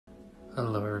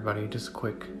Hello everybody, just a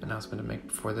quick announcement to make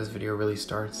before this video really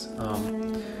starts.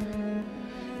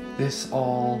 This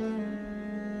all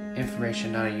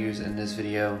information that I use in this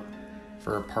video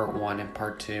for part 1 and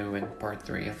part 2 and part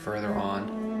 3 and further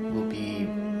on will be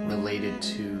related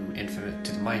to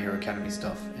to My Hero Academy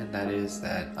stuff, and that is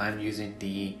that I'm using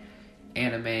the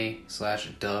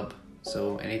anime/dub,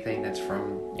 so anything that's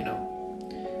from,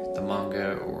 the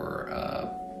manga or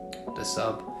the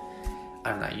sub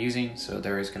I'm not using, so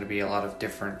there is going to be a lot of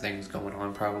different things going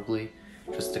on probably,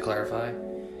 just to clarify.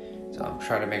 So I'm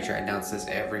trying to make sure I announce this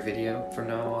every video from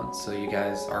now on so you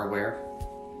guys are aware.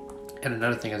 And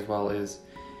another thing as well is,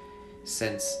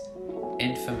 since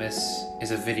Infamous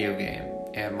is a video game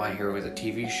and My Hero is a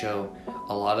TV show,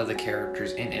 a lot of the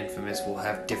characters in Infamous will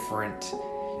have different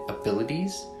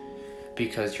abilities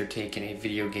because you're taking a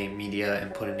video game media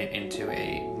and putting it into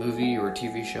a movie or a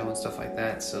TV show and stuff like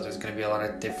that. So there's going to be a lot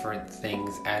of different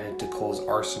things added to Cole's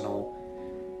arsenal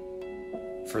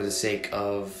for the sake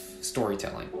of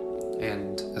storytelling,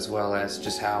 and as well as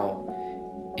just how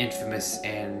Infamous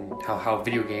and how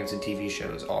video games and TV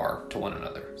shows are to one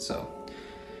another. So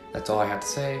that's all I have to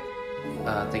say.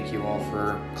 Thank you all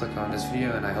for clicking on this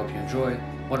video, and I hope you enjoy.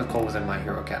 One of Cole was in My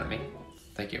Hero Academy.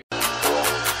 Thank you.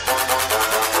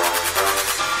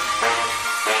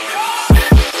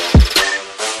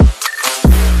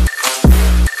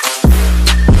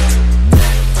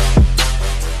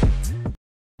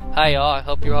 Hi y'all, I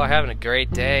hope you're all having a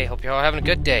great day. Hope you're all having a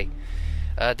good day.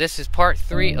 This is part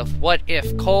 3 of What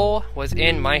If Cole Was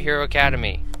in My Hero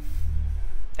Academy.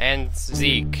 And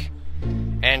Zeke.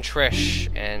 And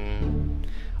Trish. And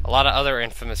a lot of other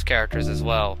Infamous characters as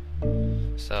well.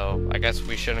 So, I guess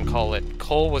we shouldn't call it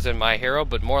Cole Was in My Hero,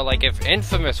 but more like if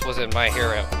Infamous was in My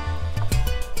Hero.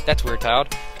 That's a weird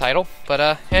title.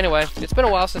 But anyway, it's been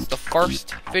a while since the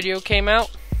first video came out.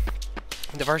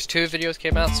 The first 2 videos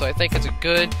came out, so I think it's a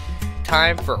good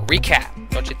time for a recap.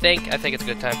 Don't you think? I think it's a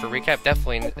good time for a recap.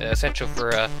 Definitely essential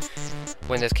for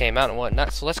when this came out and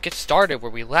whatnot. So let's get started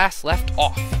where we last left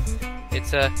off.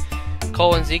 It's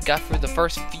Cole and Zeke got through the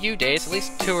first few days, at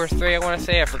least 2 or 3 I want to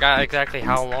say. I forgot exactly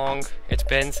how long it's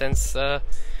been since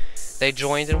they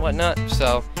joined and whatnot.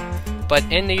 So, but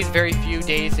in these very few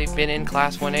days they've been in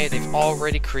Class 1A, they've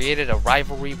already created a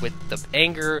rivalry with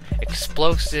the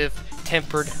explosive,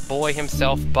 tempered boy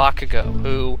himself, Bakugo,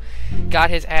 who got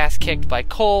his ass kicked by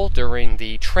Cole during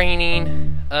the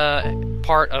training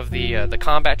part of the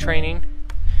combat training,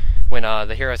 when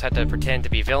the heroes had to pretend to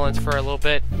be villains for a little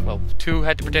bit. Well, 2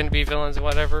 had to pretend to be villains and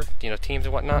whatever, teams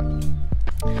and whatnot.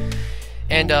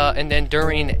 And then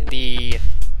during the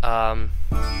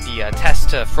test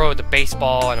to throw the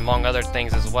baseball and among other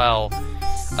things as well,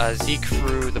 Zeke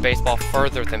threw the baseball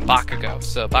further than Bakugo,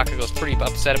 so Bakugo's pretty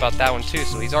upset about that one too.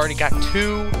 So he's already got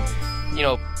 2,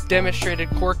 demonstrated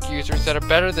quirk users that are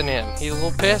better than him. He's a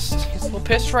little pissed. He's a little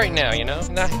pissed right now,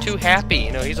 not too happy.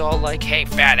 He's all like, "Hey,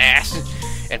 fat ass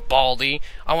and Baldy,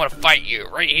 I want to fight you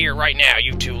right here, right now,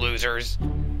 you 2 losers.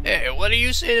 Hey, what do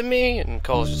you say to me?" And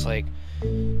Cole's just like,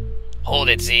 "Hold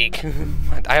it, Zeke."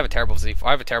 I have a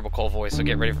terrible Cole voice, so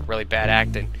get ready for really bad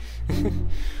acting.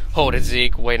 "Hold it,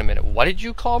 Zeke. Wait a minute. What did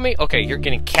you call me? Okay, you're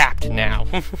getting capped now."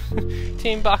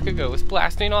 Team Bakugo is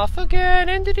blasting off again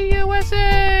into the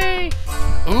USA.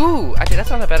 Ooh, actually, that's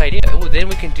not a bad idea. Ooh, then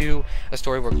we can do a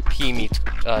story where he meets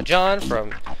John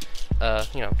from,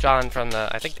 John from the,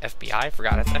 I think, FBI. I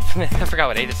forgot it. I forgot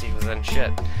what agency he was in.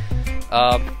 Shit.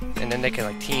 And then they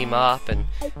can team up, and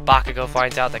Bakugo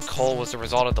finds out that Cole was the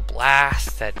result of the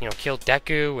blast that killed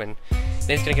Deku, and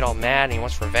then he's gonna get all mad and he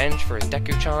wants revenge for his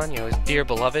Deku-chan, his dear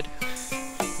beloved.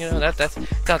 That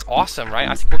sounds awesome, right?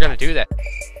 I think we're gonna do that.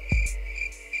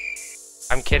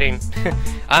 I'm kidding.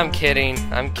 I'm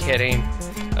kidding.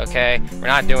 Okay, we're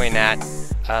not doing that.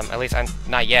 At least I'm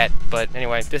not yet. But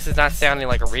anyway, this is not sounding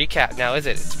like a recap now, is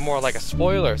it? It's more like a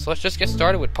spoiler. So let's just get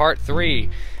started with part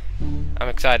 3. I'm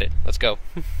excited. Let's go.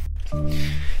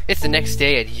 It's the next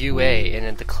day at UA,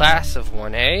 and the class of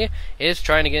 1A is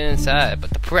trying to get inside,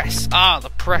 but the press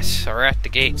are at the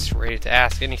gates, ready to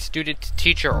ask any student,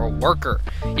 teacher, or worker,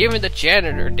 even the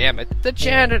janitor, damn it, the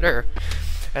janitor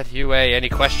at UA, any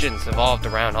questions involved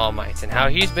around All Might and how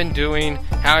he's been doing,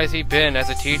 how has he been as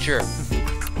a teacher.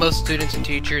 Most students and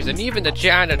teachers, and even the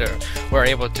janitor, were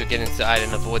able to get inside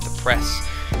and avoid the press.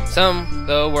 Some,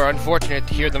 though, were unfortunate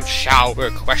to hear them shower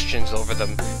questions over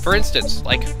them. For instance,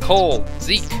 like Cole,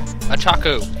 Zeke,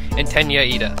 Achaku, and Tenya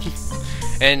Ida.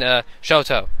 And,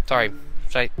 Shoto.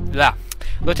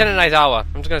 Lieutenant Aizawa.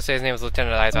 I'm just gonna say his name is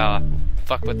Lieutenant Aizawa.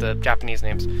 Fuck with the Japanese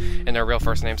names and their real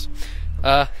first names.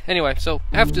 Anyway, so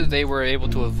after they were able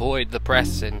to avoid the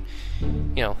press and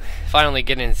finally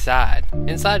get inside.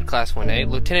 Inside Class 1A,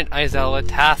 Lieutenant Aizawa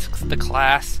tasks the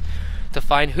class to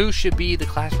find who should be the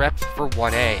class rep for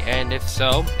 1A, and if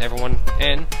so, everyone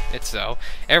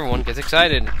gets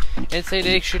excited and say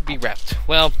they should be repped.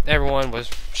 Well, everyone was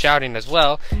shouting as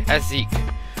well as Zeke.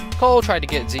 Cole tried to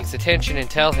get Zeke's attention and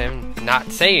tell him not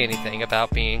to say anything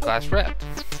about being class rep.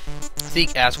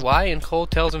 Zeke asks why, and Cole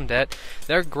tells him that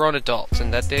they're grown adults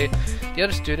and that the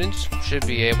other students should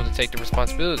be able to take the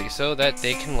responsibility so that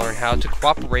they can learn how to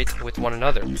cooperate with one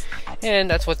another. And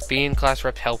that's what being class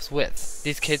rep helps with.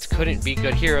 These kids couldn't be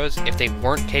good heroes if they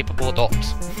weren't capable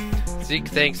adults. Zeke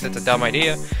thinks it's a dumb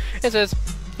idea and says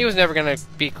he was never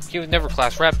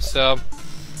class rep, so,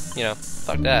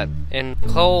 fuck that. And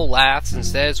Cole laughs and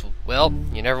says, well,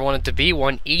 you never wanted to be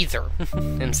one either.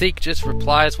 And Zeke just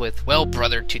replies with, well,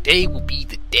 brother, today will be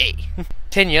the day.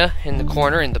 Tenya, in the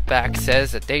corner in the back,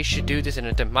 says that they should do this in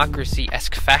a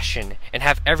democracy-esque fashion and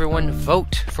have everyone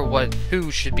vote for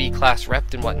who should be class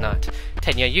rep and whatnot.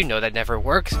 Tenya, you know that never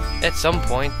works. At some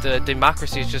point, the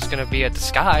democracy is just going to be a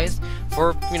disguise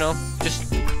for,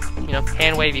 just,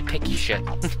 hand-wavy picky shit.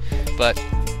 But,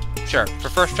 sure, for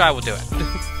first try, we'll do it.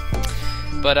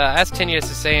 But as Tenya is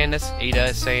saying this, Ida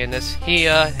is saying this, he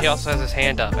also has his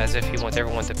hand up as if he wants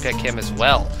everyone to pick him as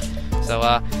well. So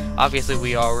obviously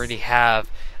we already have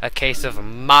a case of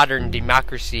modern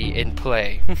democracy in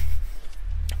play.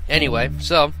 Anyway,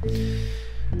 so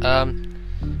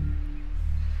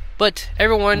but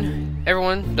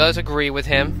everyone does agree with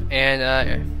him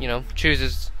and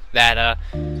chooses that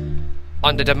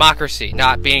on the democracy,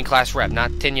 not being class rep,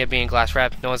 not Tenya being class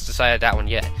rep. No one's decided that one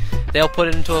yet. They'll put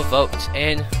it into a vote,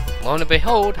 and lo and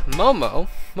behold, Momo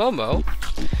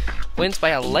wins by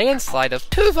a landslide of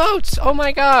 2 votes. Oh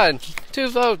my god, 2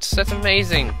 votes. That's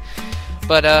amazing.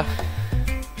 But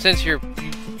since you're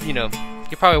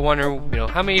probably wondering,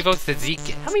 how many votes did Zeke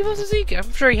get? How many votes did Zeke get?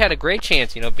 I'm sure he had a great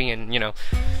chance, being,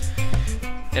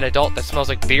 an adult that smells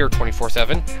like beer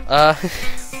 24/7.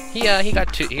 He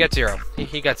got 2. He got 0.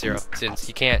 He got 0 since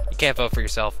you can't vote for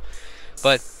yourself.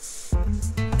 But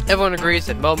everyone agrees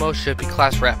that Momo should be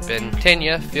class rep, and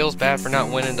Tenya feels bad for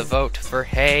not winning the vote for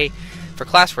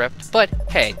class rep. But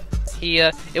hey,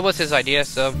 it was his idea,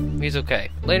 so he's okay.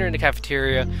 Later in the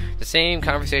cafeteria, the same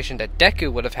conversation that Deku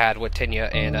would have had with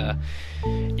Tenya and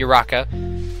Uraka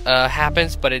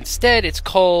happens, but instead it's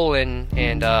Cole and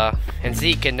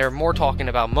Zeke, and they're more talking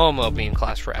about Momo being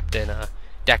class rep than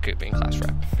Deku being class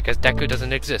rep, because Deku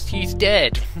doesn't exist. He's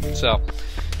dead. So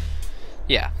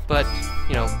yeah, but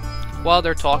while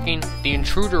they're talking, the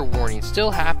intruder warning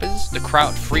still happens. The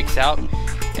crowd freaks out,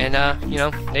 and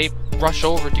they rush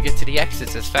over to get to the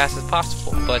exits as fast as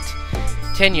possible. But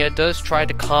Tenya does try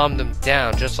to calm them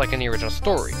down, just like in the original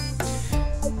story.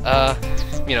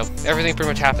 Everything pretty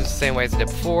much happens the same way as it did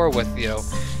before, with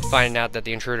finding out that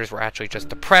the intruders were actually just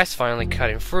the press, finally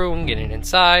cutting through and getting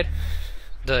inside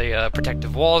the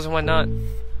protective walls and whatnot.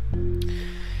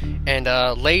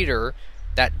 And later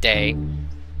that day,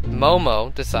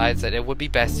 Momo decides that it would be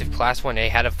best if Class 1A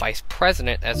had a vice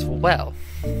president as well.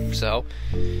 So,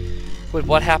 with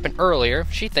what happened earlier,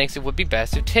 she thinks it would be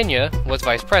best if Tenya was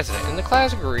vice president, and the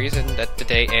class agrees, and that the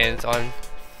day ends on,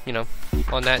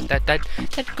 on that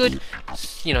good,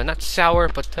 not sour,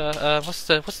 but what's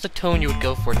the tone you would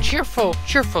go for? Cheerful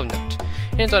note.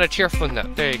 Ends on a cheerful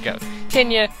note. There you go.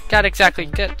 Tenya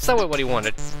got somewhat what he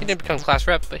wanted. He didn't become class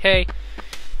rep, but hey,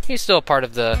 he's still a part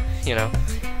of the,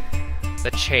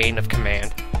 the chain of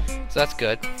command. So that's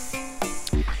good.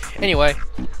 Anyway,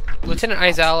 Lieutenant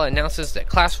Aizawa announces that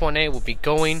Class 1A will be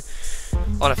going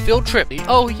on a field trip.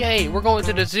 Oh yay, we're going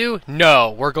to the zoo?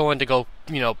 No, we're going to go,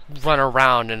 run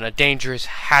around in a dangerous,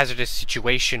 hazardous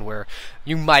situation where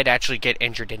you might actually get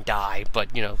injured and die, but,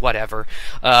 whatever.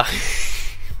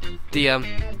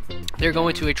 They're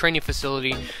going to a training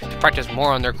facility to practice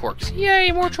more on their quirks.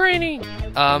 Yay, more training!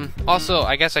 Also,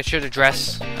 I guess I should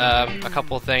address a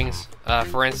couple of things.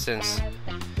 For instance,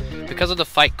 because of the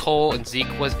fight Cole and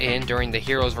Zeke was in during the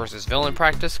Heroes vs. Villain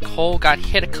practice, Cole got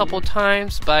hit a couple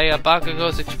times by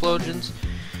Bakugo's explosions,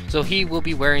 so he will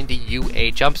be wearing the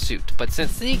UA jumpsuit. But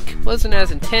since Zeke wasn't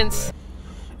as intense,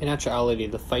 in actuality,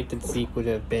 the fight that Zeke would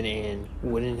have been in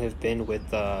wouldn't have been with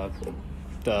the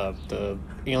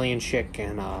alien chick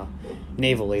and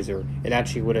naval laser. It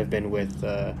actually would have been with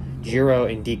Jiro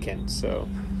and Deacon. So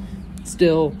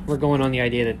still, we're going on the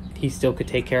idea that he still could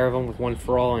take care of him with One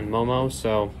For All and Momo,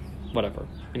 so whatever.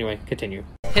 Anyway, continue.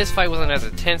 His fight wasn't as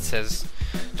intense as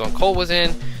the one Cole was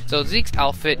in, so Zeke's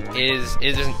outfit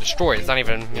isn't destroyed. It's not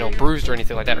even, bruised or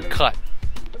anything like that, or cut.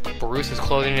 His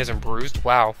clothing isn't bruised?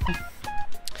 Wow.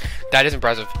 That is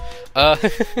impressive.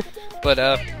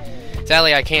 But since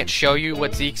Sadly, I can't show you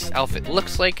what Zeke's outfit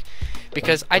looks like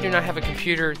because I do not have a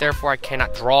computer, therefore I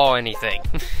cannot draw anything.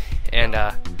 And,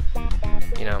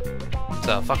 you know,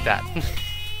 so fuck that.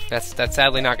 That's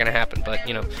sadly not gonna happen, but,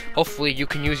 you know, hopefully you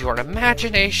can use your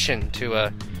imagination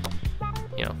to,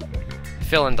 you know,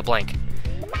 fill in the blank.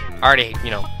 I already,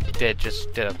 you know, did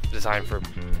a design for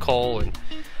Cole, and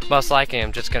most likely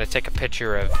I'm just gonna take a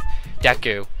picture of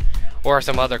Deku or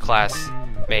some other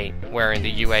classmate wearing the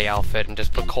UA outfit and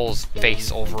just put Cole's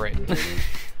face over it.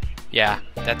 Yeah,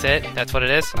 that's it. That's what it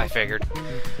is. I figured.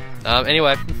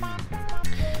 Anyway.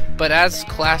 But as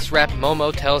class rep,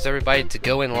 Momo tells everybody to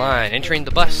go in line, entering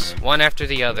the bus one after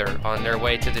the other on their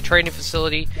way to the training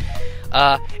facility.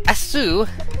 Asu,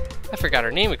 I forgot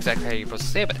her name exactly how you're supposed to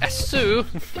say it, but Asu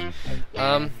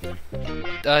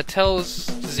tells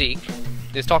Zeke,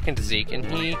 is talking to Zeke,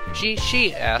 and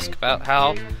she asks about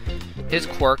how his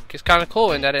quirk is kind of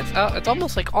cool and that it's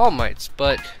almost like All Might's,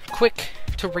 but quick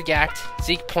to react,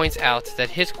 Zeke points out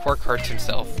that his quirk hurts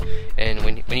himself and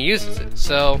when he uses it.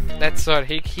 So that's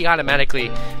he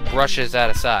automatically brushes that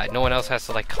aside. No one else has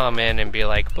to like come in and be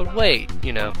like, but wait,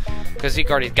 you know, because Zeke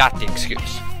already got the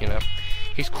excuse, you know.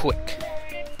 He's quick.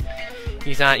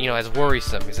 He's not, you know, as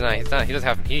worrisome.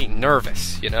 He ain't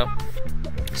nervous, you know.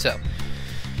 So,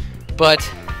 but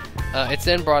it's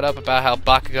then brought up about how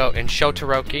Bakugo and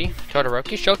Todoroki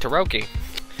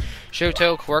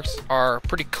Shoto quirks are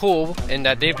pretty cool in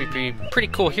that they would be pretty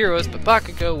cool heroes, but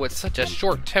Bakugo with such a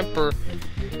short temper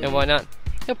and whatnot,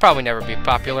 he'll probably never be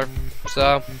popular.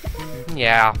 So,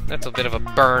 yeah, that's a bit of a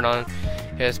burn on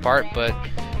his part, but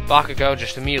Bakugo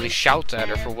just immediately shouts at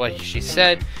her for what she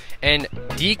said, and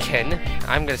Deacon,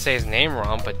 I'm going to say his name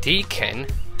wrong, but Deacon,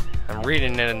 I'm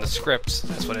reading it in the scripts,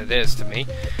 that's what it is to me.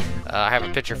 I have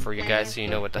a picture for you guys so you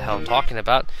know what the hell I'm talking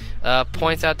about.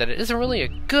 Points out that it isn't really a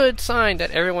good sign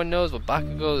that everyone knows what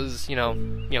Bakugo's, you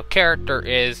know, character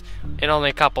is in only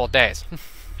a couple of days.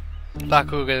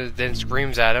 Bakugo then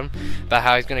screams at him about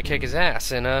how he's gonna kick his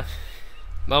ass, and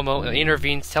Momo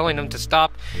intervenes, telling him to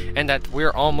stop and that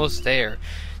we're almost there.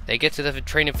 They get to the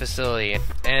training facility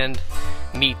and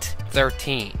meet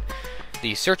 13.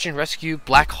 The search and rescue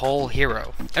black hole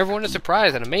hero. Everyone is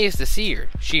surprised and amazed to see her.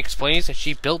 She explains that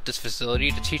she built this facility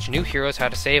to teach new heroes how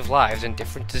to save lives in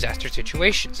different disaster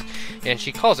situations, and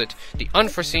she calls it the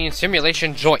Unforeseen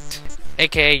Simulation Joint,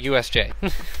 aka USJ.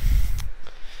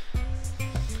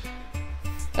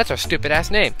 That's our stupid ass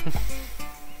name.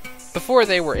 Before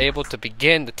they were able to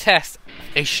begin the test,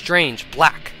 a strange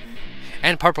black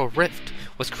and purple rift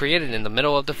was created in the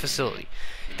middle of the facility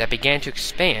that began to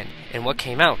expand, and what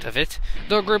came out of it?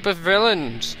 The group of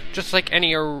villains, just like in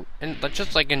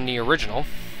the original.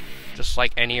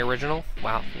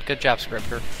 Wow, good job,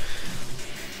 scripter.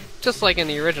 Just like in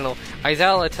the original,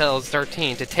 Aizawa tells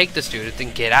 13 to take the students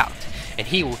and get out, and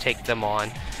he will take them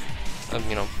on,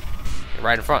 you know,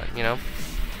 right in front, you know,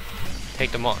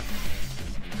 take them on.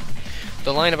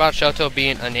 The line about Shoto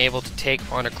being unable to take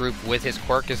on a group with his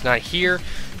quirk is not here,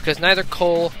 because neither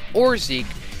Cole or Zeke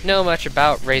know much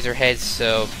about Razorheads,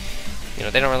 so, you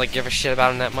know, they don't really give a shit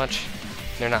about him that much.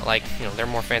 They're not like, you know, they're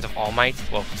more fans of All Might.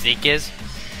 Well, Zeke is.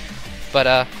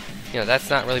 But, you know, that's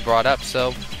not really brought up,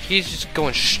 so he's just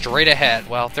going straight ahead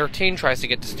while 13 tries to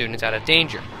get the students out of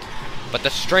danger. But the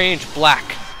strange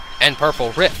black and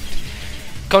purple rift,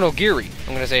 Konogiri, I'm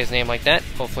going to say his name like that,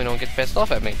 hopefully no one gets pissed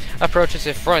off at me, approaches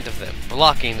in front of them,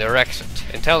 blocking their exit,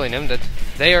 and telling them that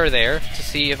they are there to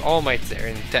see if All Might's there,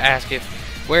 and to ask if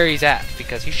where he's at,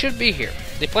 because he should be here.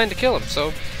 They plan to kill him,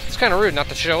 so it's kind of rude not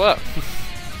to show up.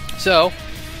 So,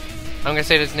 I'm going to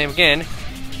say his name again,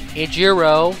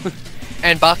 Ijiro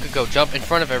and Bakugo jump in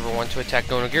front of everyone to attack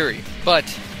Konogiri, but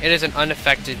he is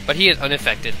unaffected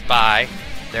by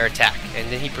their attack,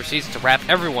 and then he proceeds to wrap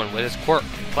everyone with his quirk.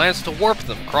 He plans to warp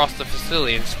them across the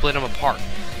facility and split them apart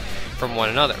from one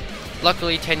another.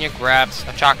 Luckily, Tenya grabs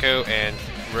Achako and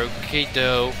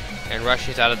Rokito and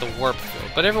rushes out of the warp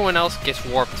field, but everyone else gets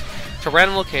warped to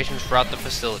random locations throughout the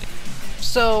facility.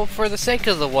 So, for the sake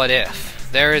of the what if,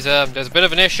 there's a bit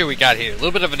of an issue we got here, a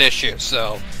little bit of an issue,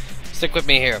 so stick with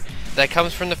me here. That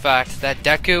comes from the fact that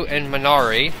Deku and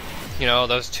Minari, you know,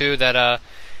 those two that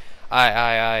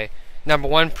I number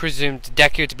one presumed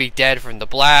Deku to be dead from the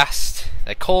blast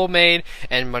that Cole made,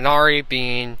 and Minari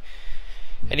being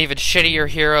an even shittier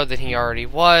hero than he already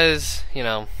was, you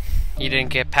know. He didn't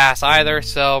get past either,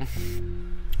 so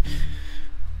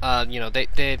you know,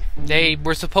 they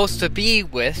were supposed to be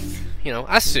with, you know,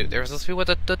 Asu. They were supposed to be with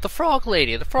the frog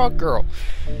lady, the frog girl,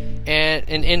 and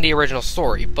in the original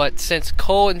story. But since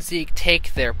Cole and Zeke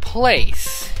take their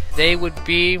place, they would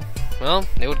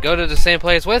go to the same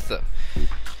place with them,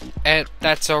 and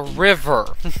that's a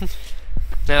river.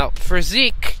 Now, for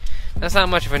Zeke, that's not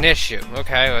much of an issue.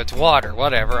 Okay, it's water,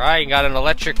 whatever. I got an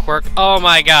electric quirk. Oh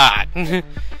my god!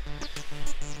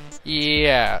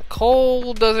 Yeah,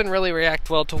 coal doesn't really react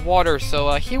well to water,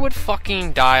 so he would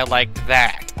fucking die like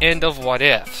that. End of what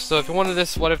if. So if you wanted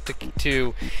this what if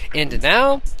to end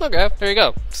now, okay, there you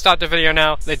go. Stop the video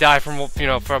now. They die from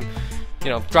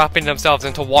dropping themselves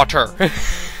into water.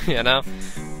 You know?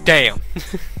 Damn.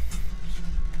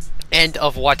 End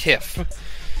of what if.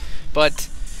 But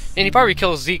and he probably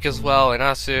kills Zeke as well, and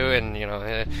Asu, and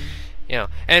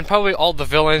and probably all the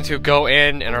villains who go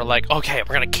in and are like, okay,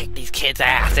 we're gonna kick these kids'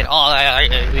 ass, and all,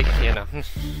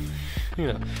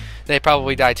 they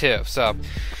probably die too. So,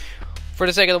 for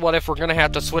the sake of the what if, we're gonna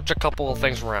have to switch a couple of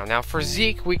things around. Now, for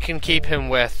Zeke, we can keep him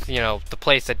with, the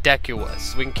place that Deku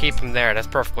was. We can keep him there. That's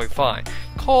perfectly fine.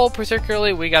 Cole,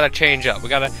 particularly, we gotta change up. We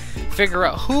gotta figure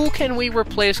out who can we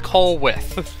replace Cole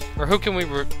with, or who can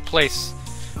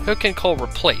Cole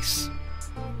replace?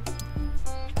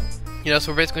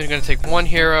 So we're basically going to take one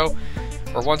hero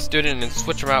or one student and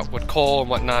switch them out with Cole and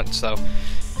whatnot. So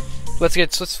let's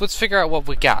figure out what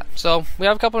we got. So we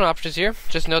have a couple of options here.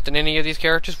 Just note that any of these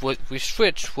characters we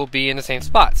switch will be in the same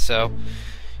spot. So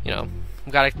we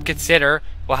got to consider,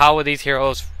 well, how would these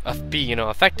heroes be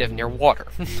effective near water?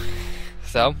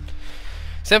 So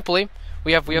simply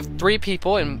we have 3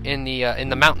 people in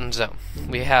the mountain zone.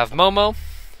 We have Momo,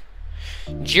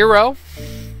 Jiro,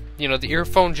 the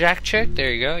earphone jack chick.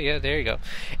 There you go. Yeah, there you go.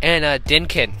 And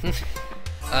Denkin.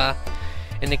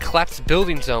 In the collapsed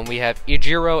building zone, we have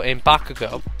Ijiro and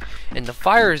Bakugo. In the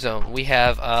fire zone, we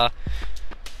have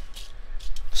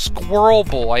Squirrel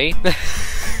Boy.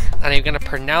 Not even gonna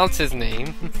pronounce his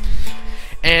name.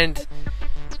 And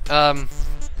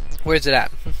where's it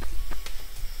at?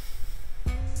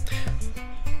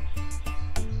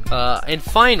 And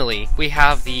finally, we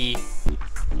have the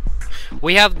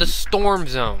Storm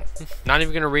Zone. Not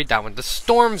even gonna read that one. The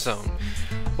Storm Zone,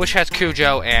 which has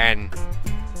Kujo and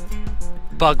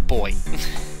Bug Boy.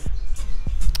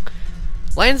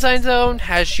 Landsign Zone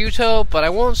has Shuto, but I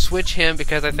won't switch him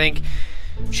because I think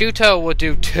Shuto would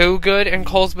do too good in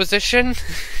Cole's position.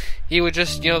 He would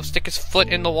just, stick his foot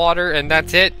in the water and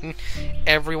that's it.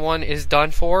 Everyone is done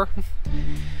for.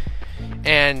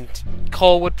 And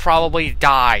Cole would probably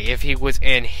die if he was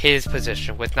in his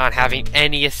position with not having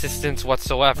any assistance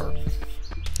whatsoever.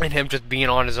 And him just being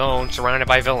on his own, surrounded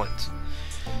by villains.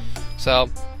 So,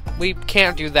 we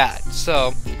can't do that.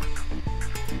 So,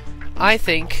 I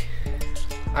think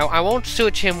I won't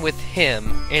switch him with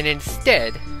him, and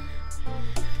instead,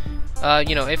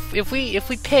 if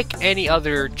we pick any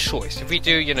other choice, if we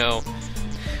do,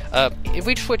 if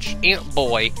we switch Ant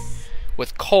Boy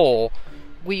with Cole,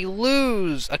 we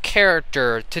lose a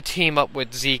character to team up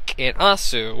with Zeke and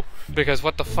Asu, because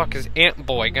what the fuck is Ant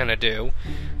Boy gonna do?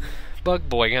 Bug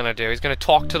Boy gonna do? He's gonna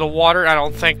talk to the water? I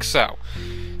don't think so.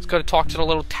 He's gonna talk to the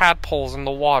little tadpoles in the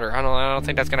water. I don't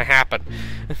think that's gonna happen.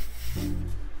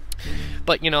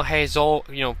 But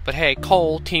hey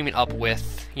Cole teaming up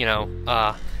with,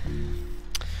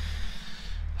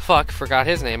 forgot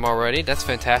his name already. That's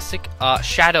fantastic.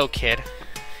 Shadow Kid.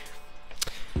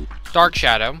 Dark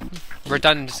Shadow.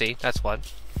 Redundancy, that's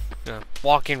what.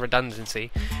 Walking redundancy.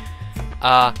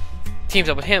 Teams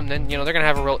up with him, then, they're gonna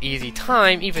have a real easy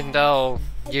time, even though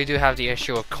you do have the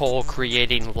issue of Cole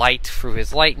creating light through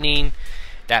his lightning.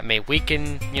 That may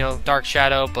weaken, Dark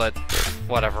Shadow, but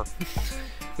whatever.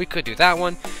 We could do that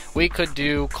one. We could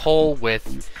do Cole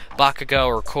with Bakugo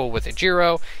or Cole with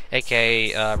Ijiro,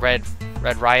 aka Red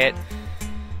Riot.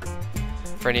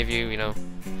 For any of you,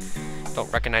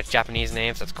 don't recognize Japanese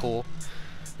names, that's cool.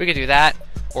 We could do that,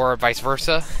 or vice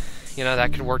versa.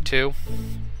 That could work too.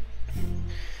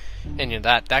 And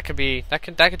that could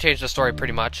change the story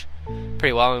pretty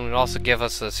well, and it would also give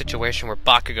us a situation where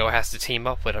Bakugo has to team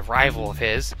up with a rival of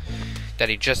his that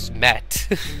he just met.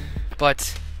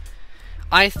 But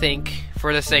I think,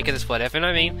 for the sake of this what if, and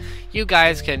I mean, you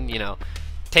guys can,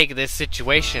 take this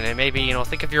situation and maybe,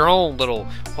 think of your own little,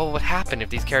 what would happen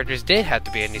if these characters did have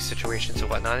to be in these situations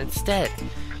and whatnot instead.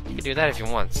 You can do that if you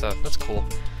want, so that's cool.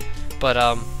 But,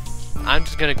 I'm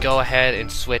just gonna go ahead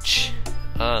and switch,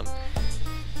 for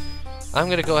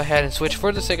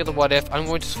the sake of the what if, I'm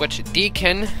going to switch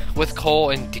Deacon with Cole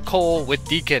and Cole with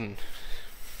Deacon.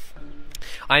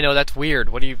 I know that's weird.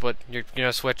 You're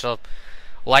gonna switch a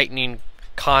lightning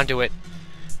conduit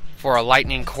for a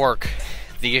lightning quirk.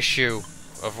 The issue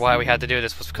of why we had to do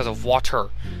this was because of water.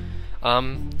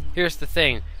 Here's the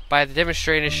thing. By the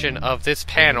demonstration of this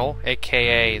panel,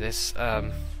 aka this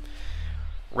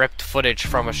ripped footage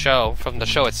from the show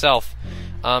itself,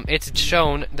 it's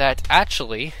shown that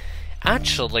actually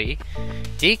Actually,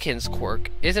 Deacon's quirk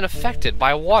isn't affected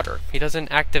by water. He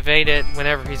doesn't activate it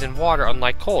whenever he's in water,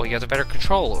 unlike Cole. He has a better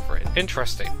control over it.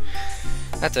 Interesting.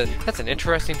 That's an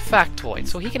interesting factoid.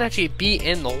 So he can actually be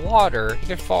in the water, he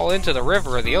can fall into the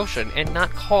river or the ocean, and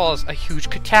not cause a huge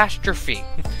catastrophe.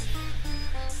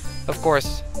 Of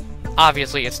course,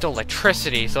 obviously it's still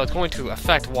electricity, so it's going to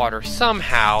affect water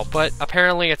somehow, but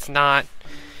apparently it's not,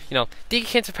 you know,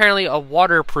 Deacon's apparently a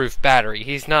waterproof battery.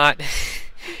 He's not,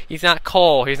 he's not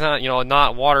coal, he's not, you know,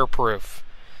 not waterproof.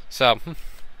 So,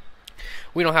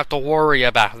 we don't have to worry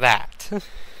about that.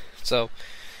 So,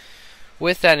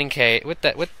 with that,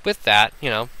 you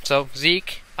know, so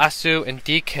Zeke, Asu, and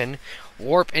Deacon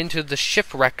warp into the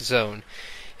shipwreck zone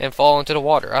and fall into the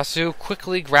water. Asu,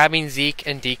 quickly grabbing Zeke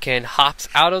and Deacon, hops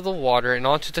out of the water and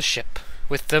onto the ship,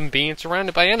 with them being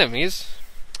surrounded by enemies,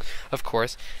 of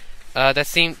course, that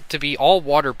seem to be all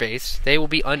water-based. They will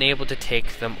be unable to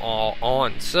take them all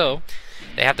on, so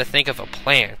they have to think of a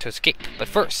plan to escape. But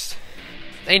first,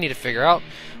 they need to figure out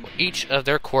each of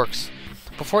their quirks.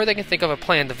 Before they can think of a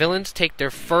plan, the villains take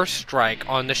their first strike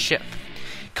on the ship,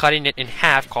 cutting it in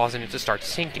half, causing it to start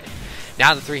sinking.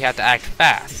 Now the three have to act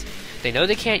fast. They know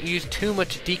they can't use too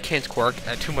much Deacon's quirk,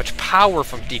 too much power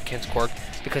from Deacon's quirk,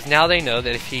 because now they know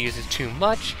that if he uses too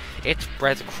much, it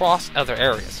spreads across other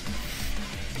areas.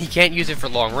 He can't use it for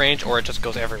long range, or it just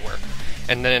goes everywhere.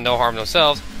 And then no harm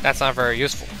themselves, that's not very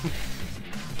useful.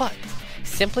 But,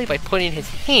 simply by putting his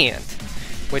hand,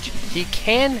 which he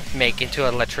can make into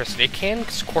electricity, can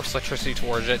course electricity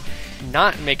towards it,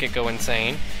 not make it go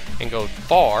insane and go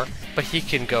far, but he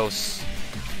can go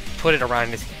put it around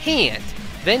his hand,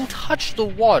 then touch the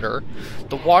water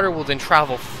will then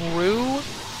travel through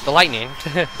the lightning,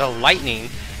 the lightning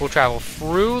will travel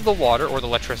through the water, or the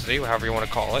electricity, however you want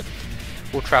to call it,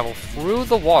 will travel through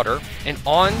the water and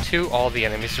onto all the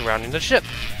enemies surrounding the ship.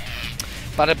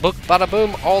 Bada book, bada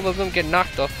boom, all of them get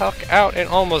knocked the fuck out and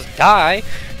almost die,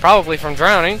 probably from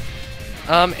drowning.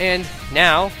 And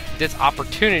now, this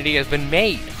opportunity has been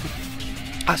made.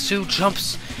 Asu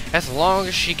jumps as long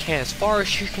as she can, as far as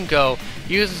she can go,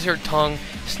 uses her tongue,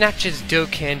 snatches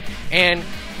Deakin and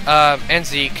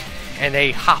Zeke, and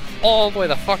they hop all the way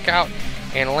the fuck out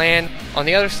and land on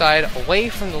the other side, away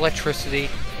from the electricity,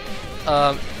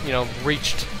 you know,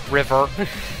 reached river.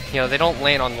 You know, they don't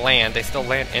land on land, they still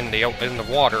land in the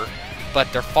water,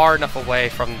 but they're far enough away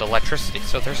from the electricity,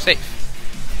 so they're safe.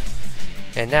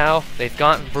 And now they've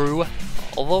gone through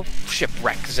the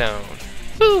shipwreck zone.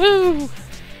 Woohoo!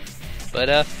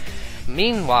 But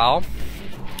meanwhile,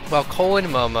 while Cole and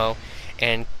Momo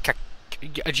and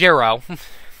Jiro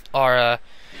are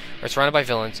surrounded by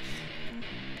villains,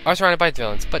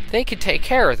 but they could take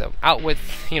care of them out with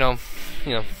them.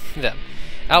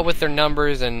 Out with their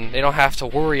numbers, and they don't have to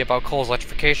worry about Cole's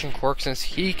electrification quirk, since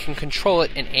he can control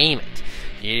it and aim it.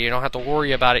 You don't have to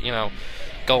worry about it, you know,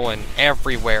 going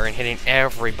everywhere and hitting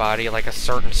everybody like a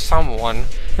certain someone.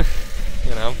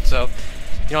 You know, so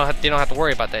they don't have to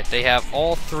worry about that. They have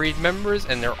all three members,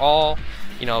 and they're all,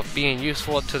 you know, being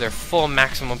useful to their full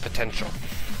maximum potential.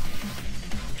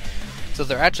 So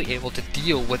they're actually able to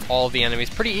deal with all the enemies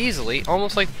pretty easily,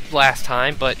 almost like last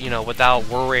time, but, you know, without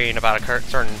worrying about a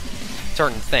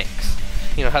certain things.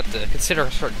 You know, have to consider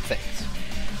certain things.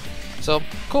 So,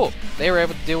 cool. They were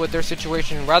able to deal with their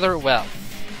situation rather well.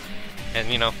 And,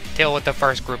 you know, deal with the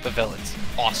first group of villains.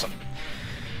 Awesome.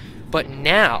 But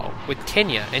now, with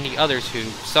Tenya and the others who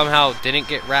somehow didn't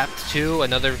get wrapped to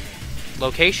another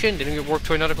location, didn't get warped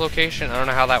to another location, I don't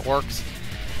know how that works.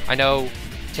 I know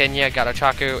Tenya got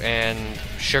Ochaku and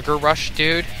Sugar Rush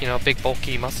dude, you know, big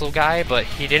bulky muscle guy, but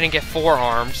he didn't get 4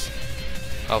 arms.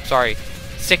 Oh, sorry.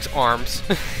 6 arms.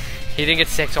 He didn't get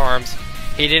 6 arms.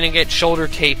 He didn't get shoulder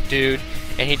tape dude,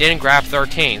 and he didn't grab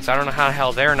 13. So I don't know how the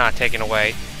hell they're not taken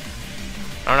away.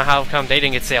 I don't know how come they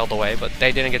didn't get sailed away, but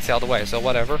they didn't get sailed away, so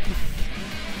whatever.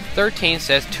 13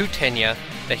 says to Tenya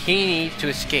that he needs to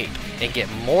escape and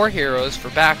get more heroes for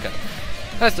backup.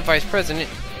 That's the vice president,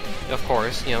 of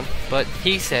course, you know, but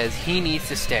he says he needs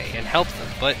to stay and help them,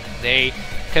 but they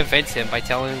convince him by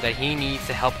telling him that he needs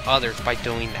to help others by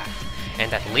doing that,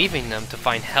 and that leaving them to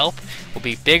find help will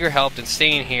be bigger help than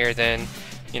staying here than,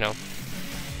 you know,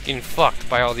 getting fucked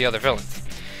by all the other villains.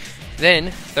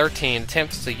 Then 13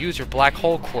 attempts to use her black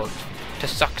hole quirk to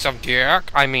suck some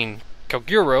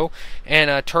Koguro,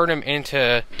 and turn him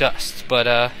into dust,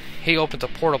 but he opens a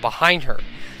portal behind her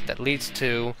that leads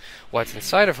to what's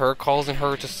inside of her, causing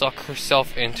her to suck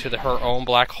herself into her own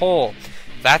black hole.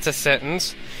 That's a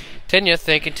sentence. Tenya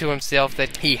thinking to himself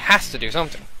that he has to do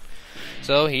something.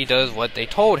 So he does what they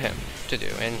told him to do,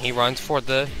 and he runs for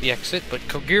the exit, but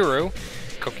Koguro,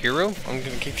 I'm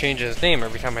going to keep changing his name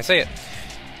every time I say it.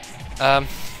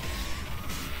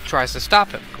 tries to stop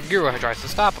him. Kaguru tries to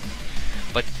stop him.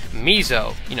 But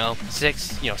Mizo,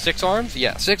 six arms?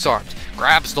 Yeah, 6 arms.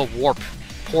 Grabs the warp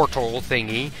portal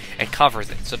thingy and covers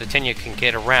it so that Tenya can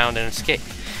get around and escape.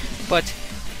 But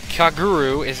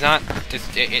Kaguru is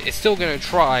still going to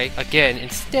try again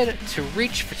instead to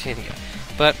reach for Tenya.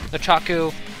 But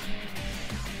Ochaku,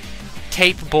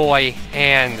 Tape Boy,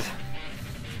 and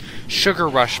Sugar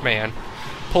Rush Man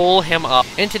pull him up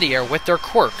into the air with their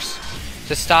quirks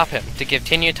to stop him, to give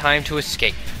Tenya time to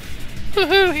escape.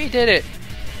 Woohoo, he did it!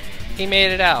 He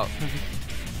made it out.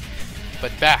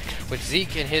 But back with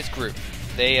Zeke and his group.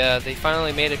 They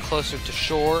finally made it closer to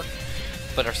shore,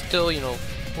 but are still,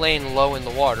 laying low in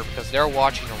the water because they're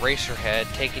watching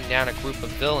Eraserhead taking down a group of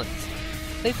villains.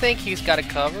 They think he's got it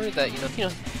covered, that,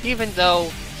 even though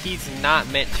he's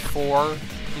not meant for,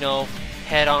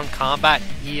 head-on combat,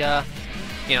 he, they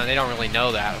don't really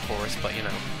know that, of course, but, he's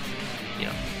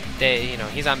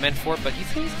not meant for it, but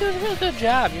he's doing a real good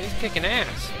job, he's kicking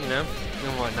ass, and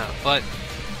whatnot. But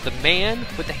the man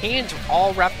with the hands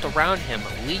all wrapped around him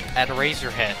leap at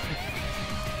Eraserhead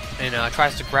and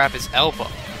tries to grab his elbow.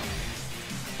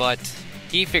 But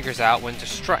he figures out when to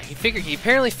strike. He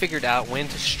apparently figured out when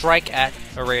to strike at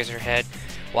Eraserhead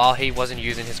while he wasn't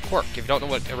using his quirk. If you don't know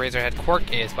what Eraserhead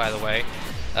quirk is, by the way,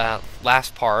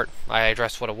 last part I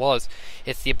addressed what it was.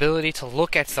 It's the ability to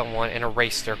look at someone and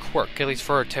erase their quirk, at least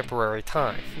for a temporary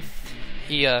time.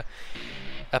 He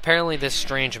apparently this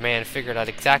strange man figured out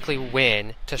exactly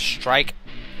when to strike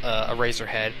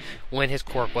Eraserhead when his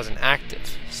quirk wasn't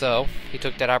active. So he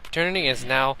took that opportunity and is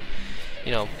now,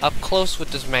 up close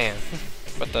with this man,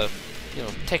 but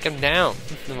take him down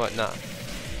and whatnot.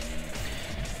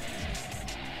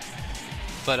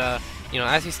 But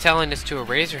as he's telling this to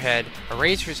Eraserhead,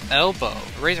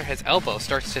 Eraserhead's elbow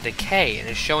starts to decay and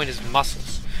is showing his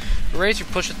muscles. Eraser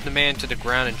pushes the man to the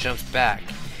ground and jumps back.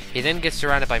 He then gets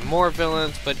surrounded by more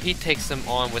villains, but he takes them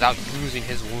on without losing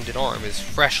his wounded arm, his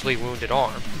freshly wounded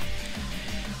arm.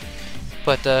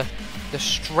 But the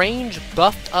strange,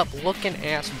 buffed-up looking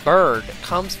ass bird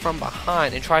comes from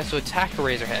behind and tries to attack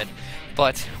Eraserhead.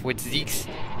 But with Zeke's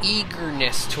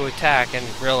eagerness to attack and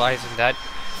realizing that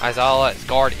Aizawa's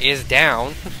guard is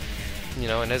down,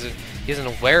 and he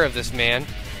isn't aware of this man,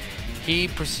 he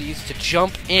proceeds to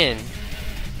jump in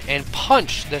and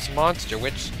punch this monster,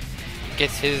 which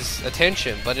gets his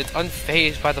attention, but it's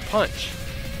unfazed by the punch.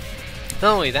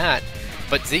 Not only that,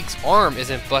 but Zeke's arm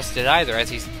isn't busted either, as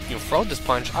he's thrown this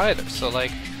punch either. So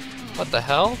what the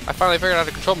hell? I finally figured out how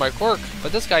to control my quirk,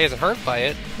 but this guy isn't hurt by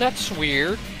it. That's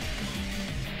weird.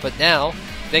 But now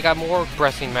they got more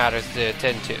pressing matters to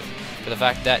attend to, for the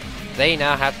fact that they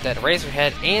now have that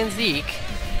Eraserhead and Zeke,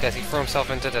 because he threw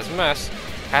himself into this mess,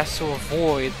 has to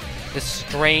avoid this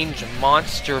strange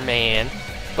monster man.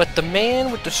 But the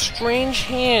man with the strange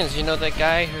hands, that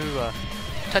guy who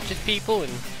touches people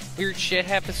and weird shit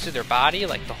happens to their body,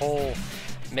 like the whole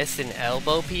missing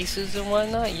elbow pieces and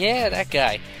whatnot. Yeah, that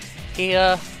guy. He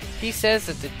says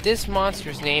that this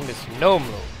monster's name is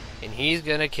Nomu, and he's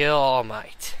gonna kill All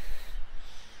Might.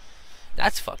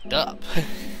 That's fucked up.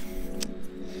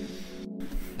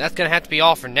 That's gonna have to be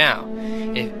all for now.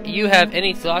 If you have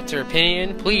any thoughts or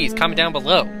opinion, please comment down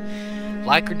below.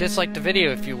 Like or dislike the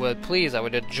video if you would, please. I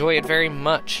would enjoy it very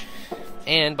much.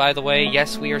 And by the way,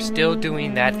 yes, we are still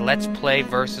doing that Let's Play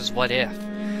versus What If.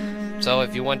 So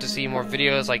if you want to see more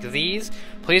videos like these,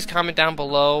 please comment down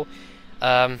below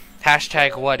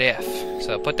hashtag What If.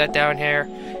 So put that down here,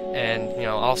 and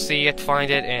I'll see it, find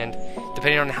it, and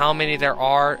depending on how many there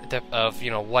are of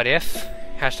What If,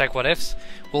 hashtag What Ifs,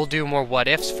 we'll do more What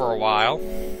Ifs for a while.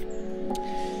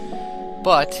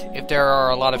 But if there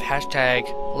are a lot of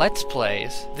hashtag Let's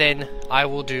Plays, then I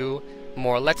will do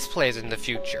more Let's Plays in the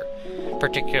future.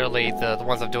 Particularly the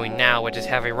ones I'm doing now, which is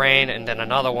Heavy Rain, and then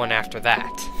another one after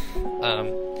that.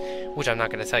 Which I'm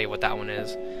not going to tell you what that one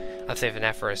is. I'm saving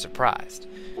that for a surprise.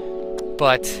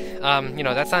 But,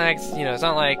 that's not, it's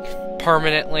not like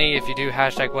permanently, if you do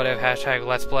hashtag What If, hashtag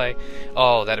Let's Play,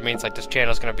 oh, that it means like this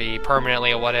channel is going to be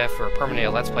permanently a What If or permanently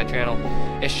a Let's Play channel.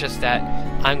 It's just that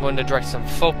I'm going to direct some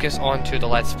focus onto the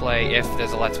Let's Play if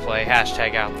there's a Let's Play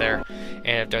hashtag out there.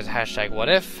 And if there's a hashtag What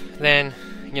If, then,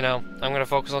 I'm going to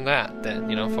focus on that. Then,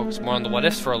 focus more on the What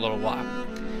Ifs for a little while.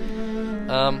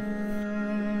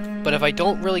 But if I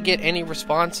don't really get any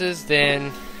responses,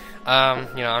 then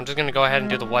I'm just going to go ahead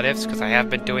and do the What Ifs, because I have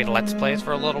been doing Let's Plays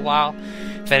for a little while.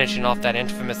 Finishing off that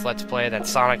infamous Let's Play, that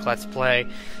Sonic Let's Play,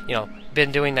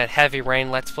 been doing that Heavy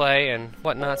Rain Let's Play and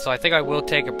whatnot, so I think I will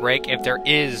take a break if there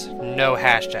is no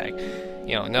hashtag.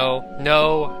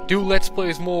 No, do Let's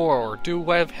Plays more, or do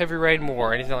Heavy Rain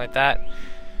more, or anything like that.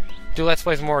 do Let's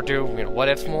Plays more, do, you know, what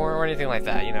ifs more, or anything like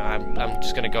that. You know, I'm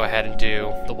just gonna go ahead and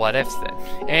do the what ifs then.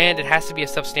 And it has to be a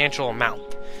substantial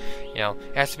amount. You know,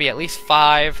 it has to be at least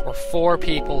 5 or 4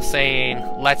 people saying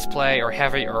Let's Play or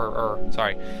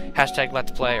sorry, hashtag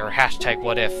Let's Play or hashtag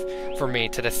what if for me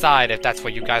to decide if that's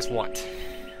what you guys want.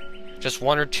 Just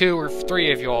 1 or 2 or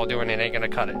 3 of you all doing it ain't gonna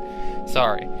cut it.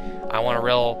 Sorry.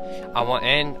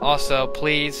 And also,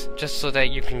 please, just so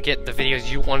that you can get the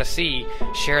videos you want to see,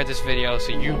 share this video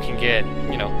so you can get,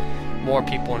 you know, more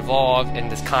people involved in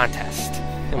this contest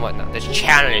and whatnot, this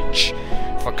challenge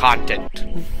for content.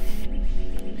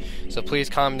 So please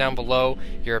comment down below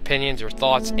your opinions, your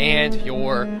thoughts, and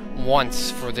your wants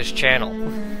for this channel.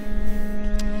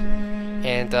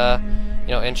 And,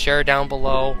 you know, and share down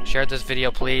below, share this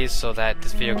video please, so that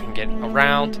this video can get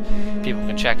around, people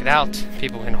can check it out,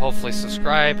 people can hopefully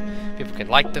subscribe, people can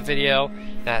like the video,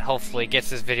 that hopefully gets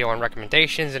this video on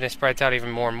recommendations and it spreads out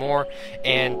even more and more,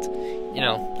 and, you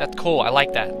know, that's cool, I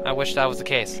like that, I wish that was the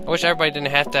case. I wish everybody didn't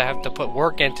have to put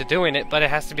work into doing it, but it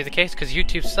has to be the case because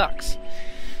YouTube sucks.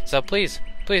 So please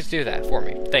do that for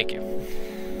me, thank you.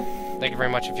 Thank you very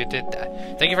much if you did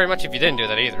that. Thank you very much if you didn't do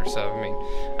that either. So, I mean,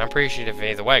 I'm appreciative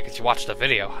either way because you watched the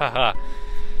video. Haha.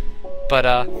 But,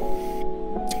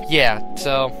 yeah.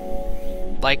 So,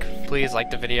 please like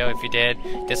the video if you did.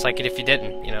 Dislike it if you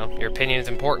didn't. You know, your opinion is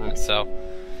important. So,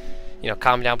 you know,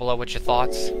 comment down below what your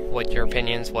thoughts, what your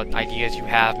opinions, what ideas you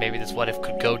have. Maybe this what if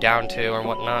could go down to or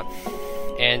whatnot.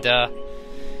 And,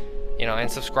 you know,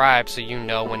 and subscribe so you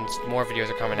know when more videos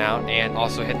are coming out, and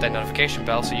also hit that notification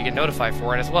bell so you get notified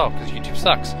for it as well, because YouTube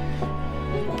sucks.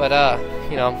 But,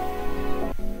 you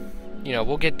know,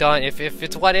 we'll get done. If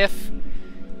it's what if,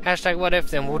 hashtag what if,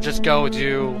 then we'll just go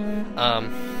do,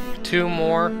 2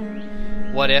 more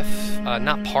what if,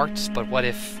 not parts, but what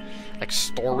if, like,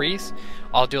 stories.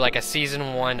 I'll do, like, a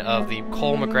season 1 of the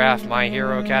Cole McGrath My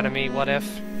Hero Academy what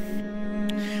if,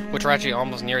 which we're actually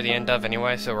almost near the end of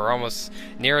anyway, so we're almost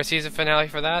near a season finale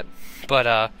for that. But,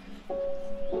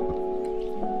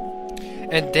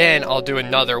 and then I'll do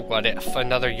another what if,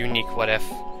 another unique what if.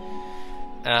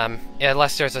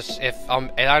 Unless there's it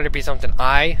either be something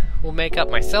I will make up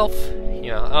myself, you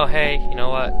know, oh hey, you know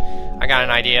what, I got an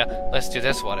idea, let's do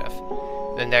this what if.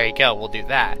 Then there you go, we'll do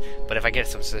that. But if I get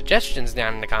some suggestions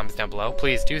down in the comments down below,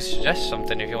 please do suggest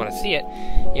something if you want to see it,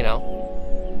 you know.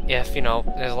 If, you know,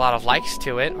 there's a lot of likes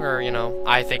to it, or, you know,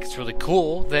 I think it's really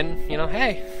cool, then, you know,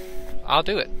 hey, I'll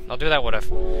do it. I'll do that what if.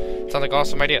 Sounds like an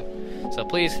awesome idea. So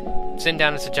please, send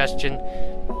down a suggestion,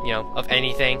 you know, of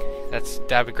anything.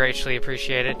 That'd be greatly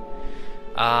appreciated.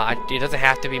 It doesn't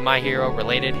have to be My Hero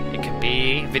related. It could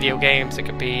be video games. It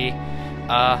could be,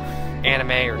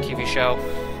 anime or TV show,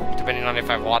 depending on if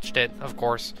I've watched it, of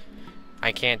course.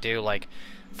 I can't do, like,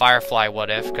 Firefly what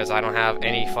if, because I don't have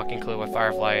any fucking clue what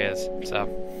Firefly is, so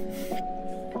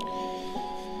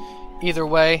either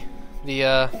way,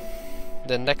 the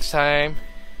next time,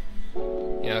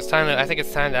 you know, I think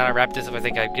it's time that I wrap this up. I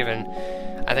think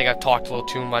I've talked a little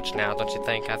too much now, don't you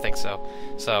think? I think so.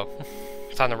 So,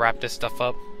 it's time to wrap this stuff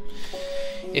up.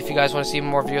 If you guys want to see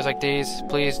more videos like these,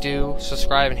 please do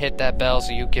subscribe and hit that bell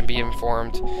so you can be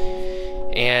informed.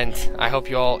 And I hope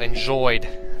you all enjoyed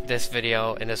this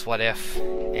video and this what if,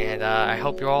 and I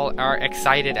hope you all are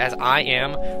excited as I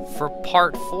am for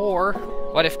part 4,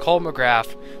 what if Cole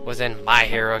McGrath was in My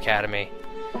Hero Academy.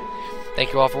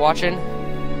 Thank you all for watching.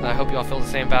 I hope you all feel the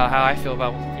same about how I feel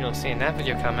about, you know, seeing that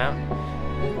video come out.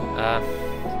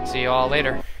 See you all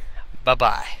later. Bye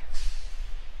bye.